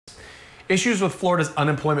Issues with Florida's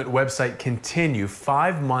unemployment website continue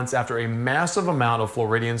 5 months after a massive amount of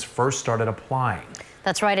Floridians first started applying.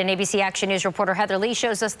 That's right, and ABC Action News reporter Heather Lee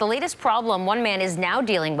shows us the latest problem one man is now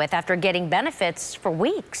dealing with after getting benefits for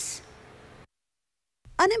weeks.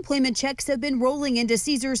 Unemployment checks have been rolling into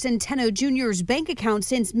Cesar Centeno Jr.'s bank account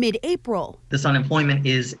since mid-April. This unemployment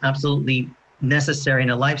is absolutely necessary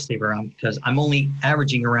and a lifesaver because I'm only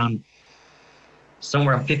averaging around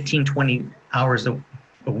somewhere around 15, 20 hours a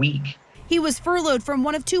week. He was furloughed from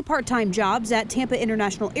one of 2 part-time jobs at Tampa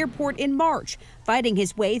International Airport in March, fighting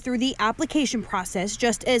his way through the application process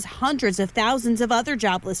just as hundreds of thousands of other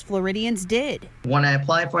jobless Floridians did. When I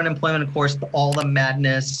applied for unemployment, of course, all the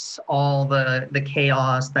madness, all the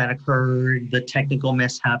chaos that occurred, the technical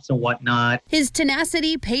mishaps and whatnot. His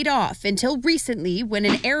tenacity paid off until recently when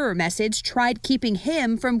an error message tried keeping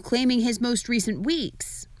him from claiming his most recent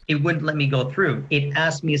weeks. It wouldn't let me go through. It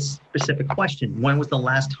asked me a specific question. When was the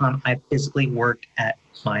last time I physically worked at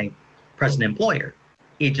my present employer?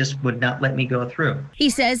 It just would not let me go through. He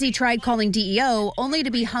says he tried calling DEO only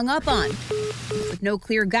to be hung up on. With no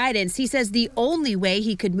clear guidance, he says the only way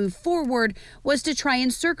he could move forward was to try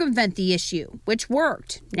and circumvent the issue, which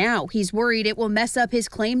worked. Now he's worried it will mess up his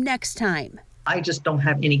claim next time. I just don't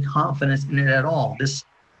have any confidence in it at all. This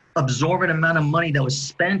absorbent amount of money that was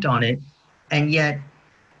spent on it, and yet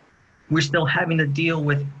we're still having to deal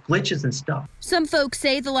with glitches and stuff. Some folks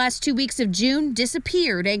say the last 2 weeks of June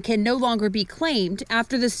disappeared and can no longer be claimed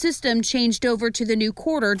after the system changed over to the new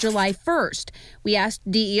quarter July 1st. We asked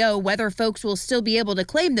DEO whether folks will still be able to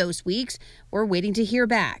claim those weeks. We're waiting to hear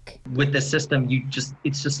back. With the system,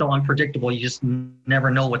 it's just so unpredictable. You just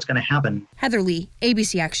never know what's going to happen. Heather Lee,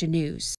 ABC Action News.